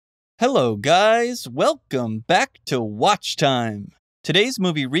Hello guys, welcome back to Watch Time. Today's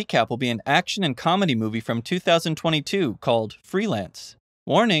movie recap will be an action and comedy movie from 2022 called Freelance.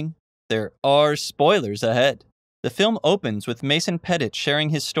 Warning, there are spoilers ahead. The film opens with Mason Pettit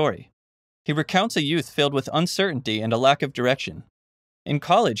sharing his story. He recounts a youth filled with uncertainty and a lack of direction. In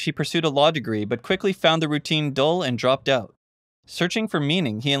college, he pursued a law degree but quickly found the routine dull and dropped out. Searching for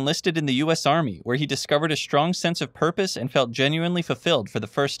meaning, he enlisted in the U.S. Army, where he discovered a strong sense of purpose and felt genuinely fulfilled for the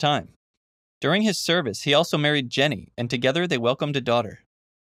first time. During his service, he also married Jenny, and together they welcomed a daughter.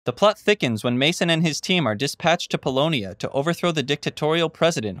 The plot thickens when Mason and his team are dispatched to Polonia to overthrow the dictatorial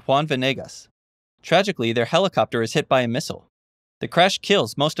president Juan Venegas. Tragically, their helicopter is hit by a missile. The crash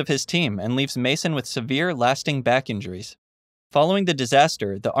kills most of his team and leaves Mason with severe, lasting back injuries. Following the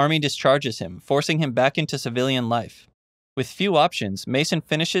disaster, the army discharges him, forcing him back into civilian life. With few options, Mason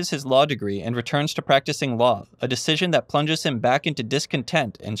finishes his law degree and returns to practicing law, a decision that plunges him back into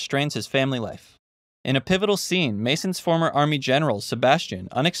discontent and strains his family life. In a pivotal scene, Mason's former Army general, Sebastian,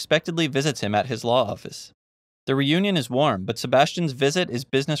 unexpectedly visits him at his law office. The reunion is warm, but Sebastian's visit is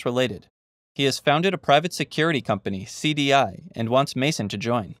business-related. He has founded a private security company, CDI, and wants Mason to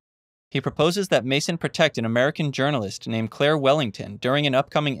join. He proposes that Mason protect an American journalist named Claire Wellington during an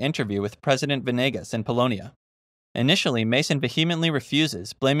upcoming interview with President Venegas in Polonia. Initially, Mason vehemently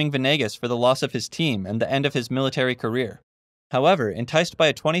refuses, blaming Venegas for the loss of his team and the end of his military career. However, enticed by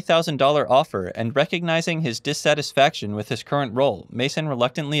a $20,000 offer and recognizing his dissatisfaction with his current role, Mason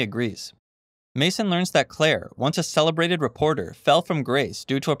reluctantly agrees. Mason learns that Claire, once a celebrated reporter, fell from grace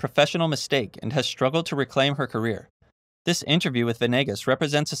due to a professional mistake and has struggled to reclaim her career. This interview with Venegas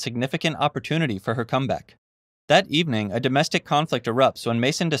represents a significant opportunity for her comeback. That evening, a domestic conflict erupts when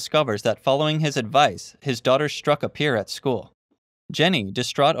Mason discovers that following his advice, his daughter struck a peer at school. Jenny,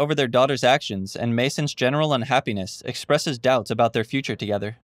 distraught over their daughter's actions and Mason's general unhappiness, expresses doubts about their future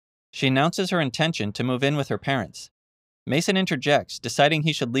together. She announces her intention to move in with her parents. Mason interjects, deciding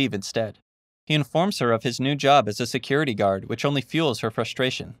he should leave instead. He informs her of his new job as a security guard, which only fuels her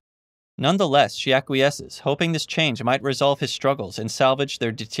frustration. Nonetheless, she acquiesces, hoping this change might resolve his struggles and salvage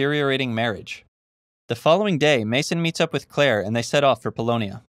their deteriorating marriage. The following day, Mason meets up with Claire and they set off for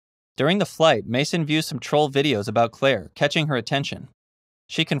Polonia. During the flight, Mason views some troll videos about Claire, catching her attention.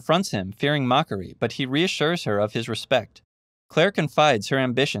 She confronts him, fearing mockery, but he reassures her of his respect. Claire confides her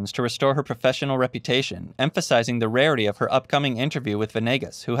ambitions to restore her professional reputation, emphasizing the rarity of her upcoming interview with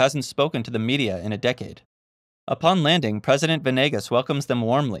Venegas, who hasn't spoken to the media in a decade. Upon landing, President Venegas welcomes them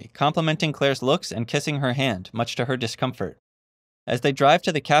warmly, complimenting Claire's looks and kissing her hand, much to her discomfort. As they drive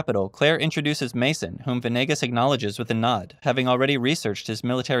to the capital, Claire introduces Mason, whom Venegas acknowledges with a nod, having already researched his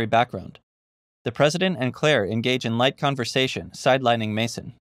military background. The president and Claire engage in light conversation, sidelining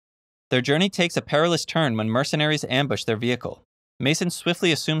Mason. Their journey takes a perilous turn when mercenaries ambush their vehicle. Mason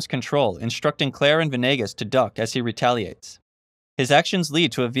swiftly assumes control, instructing Claire and Venegas to duck as he retaliates. His actions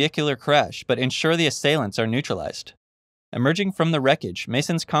lead to a vehicular crash, but ensure the assailants are neutralized. Emerging from the wreckage,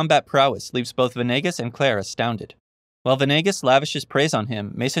 Mason's combat prowess leaves both Venegas and Claire astounded. While Venegas lavishes praise on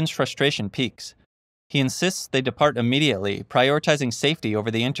him, Mason's frustration peaks. He insists they depart immediately, prioritizing safety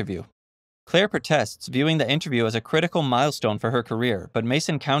over the interview. Claire protests, viewing the interview as a critical milestone for her career, but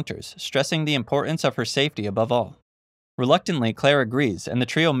Mason counters, stressing the importance of her safety above all. Reluctantly, Claire agrees, and the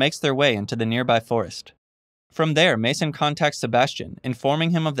trio makes their way into the nearby forest. From there, Mason contacts Sebastian,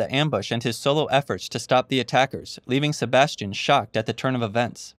 informing him of the ambush and his solo efforts to stop the attackers, leaving Sebastian shocked at the turn of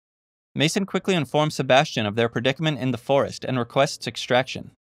events. Mason quickly informs Sebastian of their predicament in the forest and requests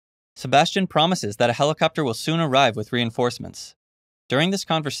extraction. Sebastian promises that a helicopter will soon arrive with reinforcements. During this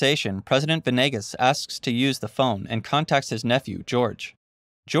conversation, President Venegas asks to use the phone and contacts his nephew, George.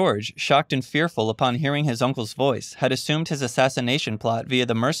 George, shocked and fearful upon hearing his uncle's voice, had assumed his assassination plot via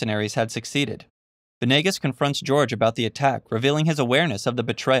the mercenaries had succeeded. Venegas confronts George about the attack, revealing his awareness of the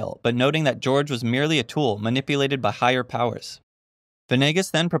betrayal, but noting that George was merely a tool manipulated by higher powers.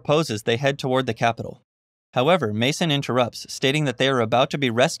 Venegas then proposes they head toward the capital. However, Mason interrupts, stating that they are about to be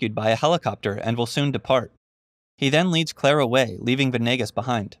rescued by a helicopter and will soon depart. He then leads Claire away, leaving Venegas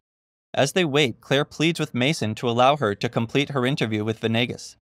behind. As they wait, Claire pleads with Mason to allow her to complete her interview with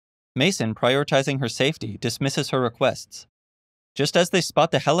Venegas. Mason, prioritizing her safety, dismisses her requests. Just as they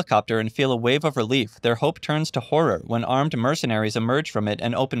spot the helicopter and feel a wave of relief, their hope turns to horror when armed mercenaries emerge from it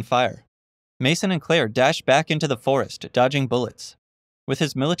and open fire. Mason and Claire dash back into the forest, dodging bullets. With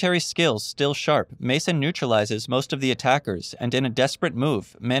his military skills still sharp, Mason neutralizes most of the attackers and, in a desperate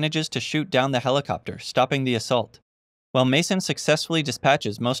move, manages to shoot down the helicopter, stopping the assault. While Mason successfully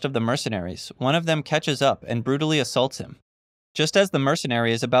dispatches most of the mercenaries, one of them catches up and brutally assaults him. Just as the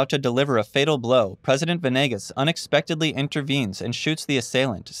mercenary is about to deliver a fatal blow, President Venegas unexpectedly intervenes and shoots the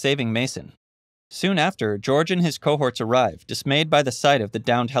assailant, saving Mason. Soon after, George and his cohorts arrive, dismayed by the sight of the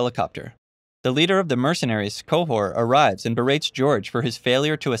downed helicopter. The leader of the mercenaries, Cohor, arrives and berates George for his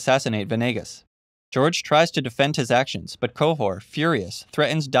failure to assassinate Venegas. George tries to defend his actions, but Cohor, furious,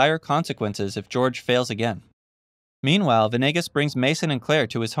 threatens dire consequences if George fails again. Meanwhile, Venegas brings Mason and Claire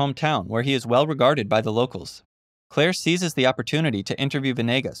to his hometown, where he is well regarded by the locals. Claire seizes the opportunity to interview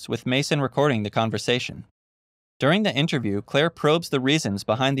Venegas, with Mason recording the conversation. During the interview, Claire probes the reasons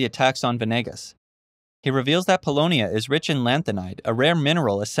behind the attacks on Venegas. He reveals that Polonia is rich in lanthanide, a rare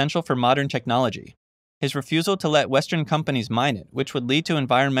mineral essential for modern technology. His refusal to let Western companies mine it, which would lead to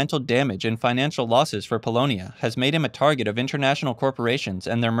environmental damage and financial losses for Polonia, has made him a target of international corporations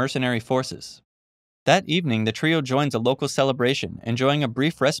and their mercenary forces. That evening, the trio joins a local celebration, enjoying a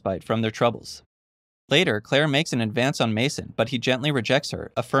brief respite from their troubles. Later, Claire makes an advance on Mason, but he gently rejects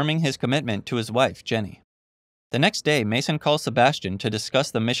her, affirming his commitment to his wife, Jenny. The next day, Mason calls Sebastian to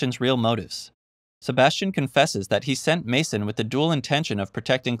discuss the mission's real motives. Sebastian confesses that he sent Mason with the dual intention of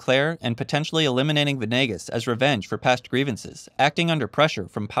protecting Claire and potentially eliminating Venegas as revenge for past grievances, acting under pressure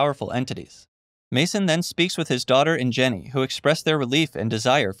from powerful entities. Mason then speaks with his daughter and Jenny, who express their relief and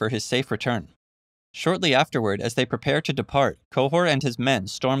desire for his safe return. Shortly afterward, as they prepare to depart, Cohor and his men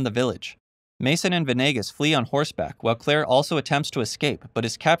storm the village. Mason and Venegas flee on horseback, while Claire also attempts to escape, but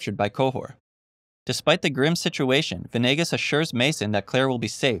is captured by Cohor. Despite the grim situation, Venegas assures Mason that Claire will be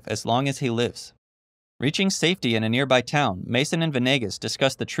safe as long as he lives. Reaching safety in a nearby town, Mason and Venegas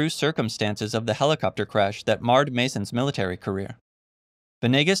discuss the true circumstances of the helicopter crash that marred Mason's military career.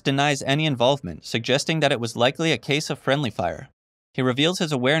 Venegas denies any involvement, suggesting that it was likely a case of friendly fire. He reveals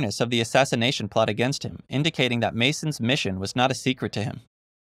his awareness of the assassination plot against him, indicating that Mason's mission was not a secret to him.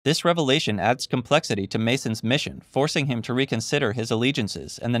 This revelation adds complexity to Mason's mission, forcing him to reconsider his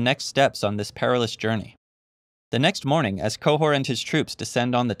allegiances and the next steps on this perilous journey. The next morning, as Cohor and his troops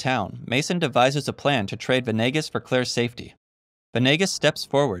descend on the town, Mason devises a plan to trade Venegas for Claire's safety. Venegas steps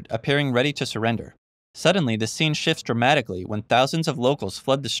forward, appearing ready to surrender. Suddenly, the scene shifts dramatically when thousands of locals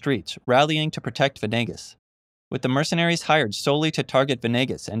flood the streets, rallying to protect Venegas. With the mercenaries hired solely to target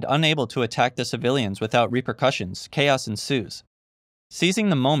Venegas and unable to attack the civilians without repercussions, chaos ensues. Seizing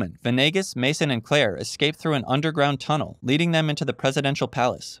the moment, Venegas, Mason, and Claire escape through an underground tunnel, leading them into the presidential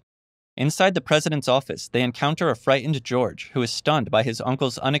palace. Inside the president's office, they encounter a frightened George, who is stunned by his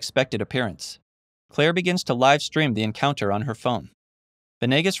uncle's unexpected appearance. Claire begins to live stream the encounter on her phone.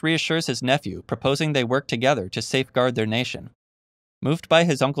 Venegas reassures his nephew, proposing they work together to safeguard their nation. Moved by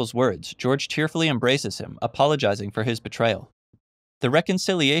his uncle's words, George tearfully embraces him, apologizing for his betrayal. The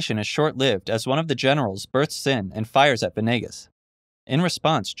reconciliation is short-lived as one of the generals bursts in and fires at Venegas. In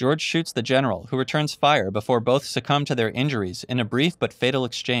response, George shoots the general, who returns fire before both succumb to their injuries in a brief but fatal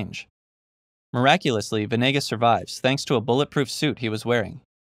exchange. Miraculously, Venegas survives, thanks to a bulletproof suit he was wearing.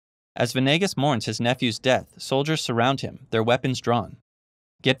 As Venegas mourns his nephew's death, soldiers surround him, their weapons drawn.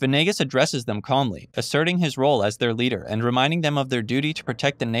 Yet Venegas addresses them calmly, asserting his role as their leader and reminding them of their duty to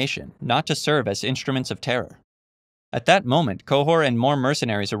protect the nation, not to serve as instruments of terror. At that moment, Cohor and more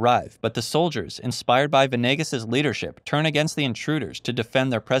mercenaries arrive, but the soldiers, inspired by Venegas' leadership, turn against the intruders to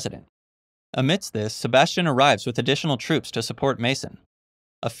defend their president. Amidst this, Sebastian arrives with additional troops to support Mason.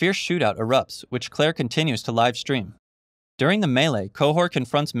 A fierce shootout erupts, which Claire continues to live stream. During the melee, Cohor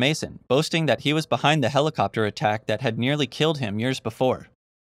confronts Mason, boasting that he was behind the helicopter attack that had nearly killed him years before.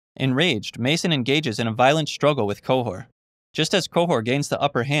 Enraged, Mason engages in a violent struggle with Cohor. Just as Cohor gains the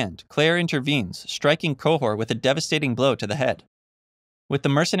upper hand, Claire intervenes, striking Cohor with a devastating blow to the head. With the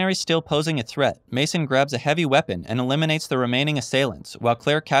mercenaries still posing a threat, Mason grabs a heavy weapon and eliminates the remaining assailants, while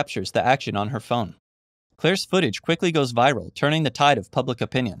Claire captures the action on her phone. Claire's footage quickly goes viral, turning the tide of public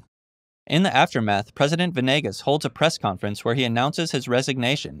opinion. In the aftermath, President Venegas holds a press conference where he announces his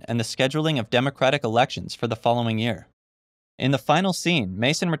resignation and the scheduling of democratic elections for the following year. In the final scene,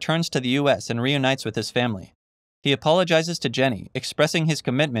 Mason returns to the U.S. and reunites with his family. He apologizes to Jenny, expressing his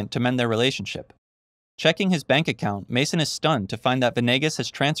commitment to mend their relationship. Checking his bank account, Mason is stunned to find that Venegas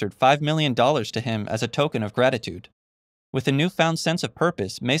has transferred $5 million to him as a token of gratitude. With a newfound sense of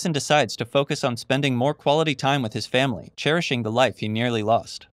purpose, Mason decides to focus on spending more quality time with his family, cherishing the life he nearly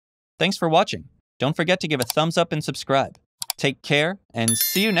lost. Thanks for watching. Don't forget to give a thumbs up and subscribe. Take care, and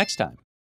see you next time.